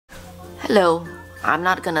Hello, I'm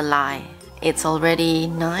not gonna lie, it's already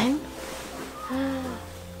 10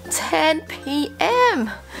 p.m.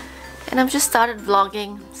 and I've just started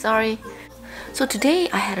vlogging, sorry. So today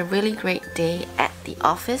I had a really great day at the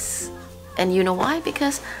office, and you know why?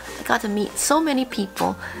 Because I got to meet so many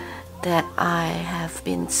people that I have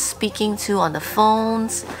been speaking to on the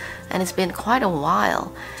phones, and it's been quite a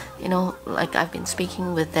while. You know, like I've been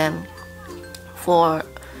speaking with them for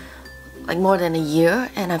like more than a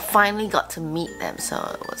year, and I finally got to meet them, so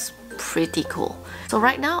it was pretty cool. So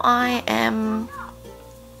right now I'm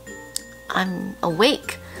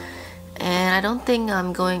awake, and I don't think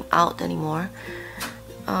I'm going out anymore.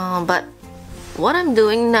 But what I'm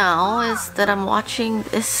doing now is that I'm watching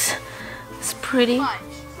this pretty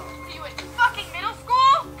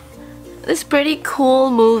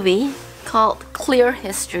cool movie called Clear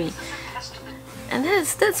History, and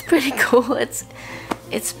that's pretty cool.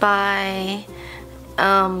 It's by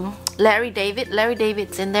Larry David. Larry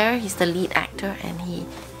David's in there. He's the lead actor, and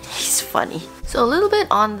he's funny. So a little bit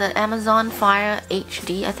on the Amazon Fire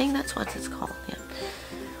HD. I think that's what it's called.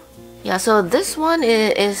 Yeah. So this one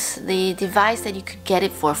is the device that you could get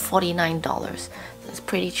it for $49. It's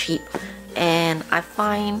pretty cheap, and I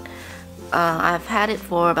find I've had it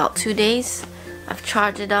for about 2 days. I've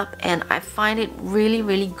charged it up, and I find it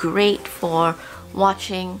really great for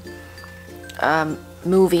watching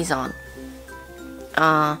movies on.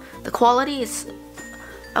 The quality is,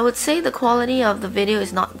 I would say the quality of the video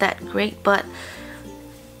is not that great, but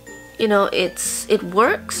you know, it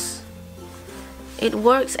works,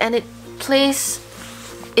 and it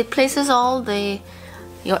places all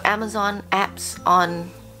your Amazon apps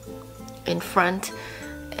in front,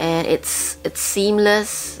 and it's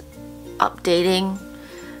seamless updating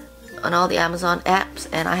on all the Amazon apps,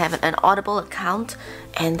 and I have an Audible account,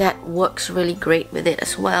 and that works really great with it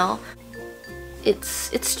as well.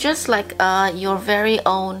 It's just like your very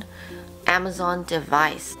own Amazon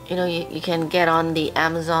device. You know, you can get on the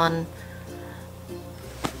Amazon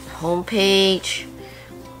homepage.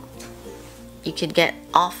 You can get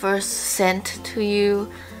offers sent to you,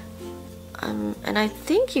 and I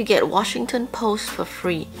think you get Washington Post for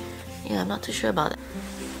free. Yeah, I'm not too sure about it.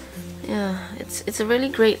 Yeah, it's a really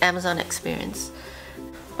great Amazon experience.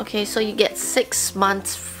 Okay, so you get 6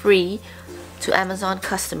 months free to Amazon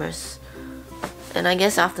customers, and I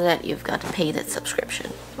guess after that you've got to pay that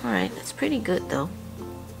subscription. Alright, that's pretty good though.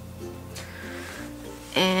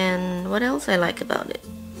 And what else I like about it?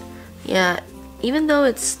 Yeah, even though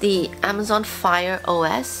it's the Amazon Fire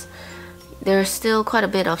OS, there's still quite a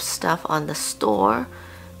bit of stuff on the store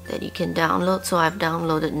that you can download. So I've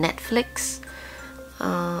downloaded Netflix,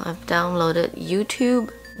 I've downloaded YouTube.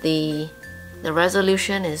 The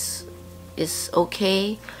resolution is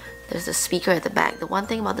okay. There's a speaker at the back. The one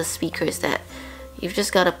thing about the speaker is that you've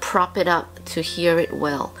just got to prop it up to hear it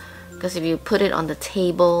well, because if you put it on the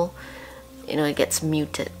table, you know, it gets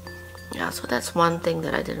muted. Yeah, so that's one thing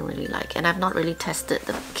that I didn't really like. And I've not really tested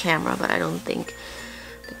the camera, but I don't think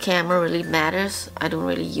the camera really matters. I don't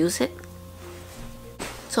really use it.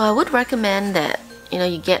 So I would recommend that, you know,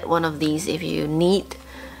 you get one of these if you need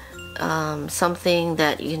something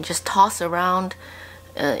that you can just toss around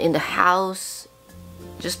in the house,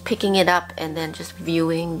 just picking it up and then just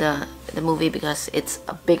viewing the movie, because it's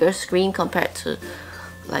a bigger screen compared to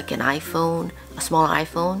like an iPhone, a smaller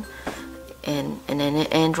iPhone, and then an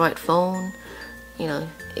Android phone. You know,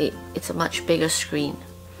 it's a much bigger screen.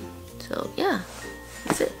 So yeah,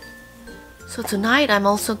 that's it. So tonight I'm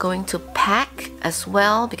also going to pack as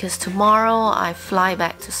well, because tomorrow I fly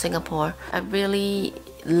back to Singapore. I really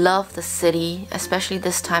love the city, especially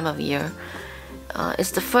this time of year.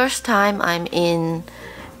 It's the first time I'm in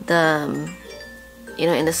the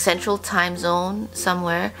central time zone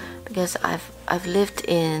somewhere, because I've lived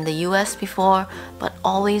in the US before, but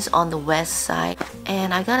always on the west side.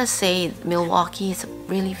 And I gotta say, Milwaukee is a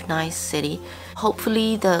really nice city.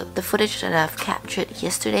 Hopefully the footage that I've captured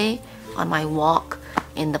yesterday on my walk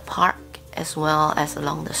in the park, as well as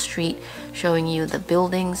along the street, showing you the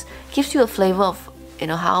buildings, gives you a flavor of, you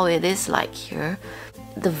know, how it is like here.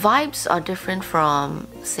 The vibes are different from,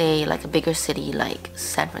 say, like a bigger city like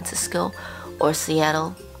San Francisco or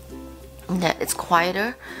Seattle, in that it's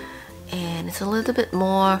quieter and it's a little bit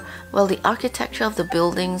more, well, the architecture of the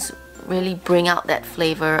buildings really bring out that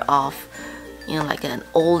flavor of, you know, like an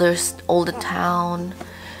older town,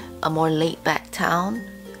 a more laid-back town.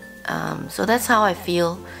 So that's how I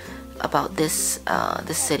feel about this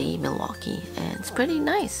city, Milwaukee, and it's pretty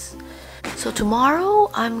nice. So tomorrow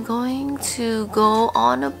I'm going to go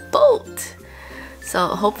on a boat. So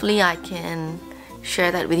hopefully I can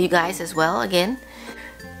share that with you guys as well again.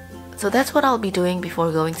 So that's what I'll be doing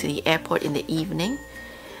before going to the airport in the evening,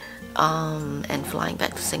 and flying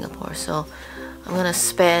back to Singapore. So I'm gonna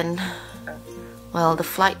spend, well, the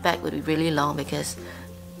flight back would be really long because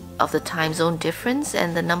of the time zone difference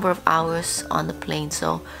and the number of hours on the plane.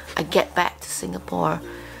 So I get back to Singapore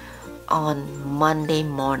on Monday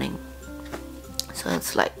morning. So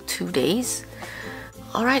it's like 2 days.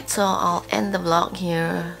 Alright, so I'll end the vlog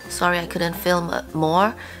here. Sorry I couldn't film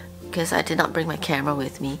more because I did not bring my camera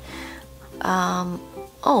with me.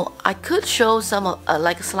 Oh, I could show some of,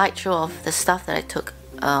 like a slideshow of the stuff that I took,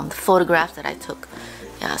 the photographs that I took.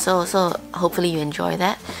 Yeah, so hopefully you enjoy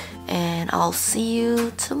that, and I'll see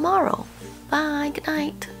you tomorrow. Bye, good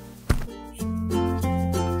night.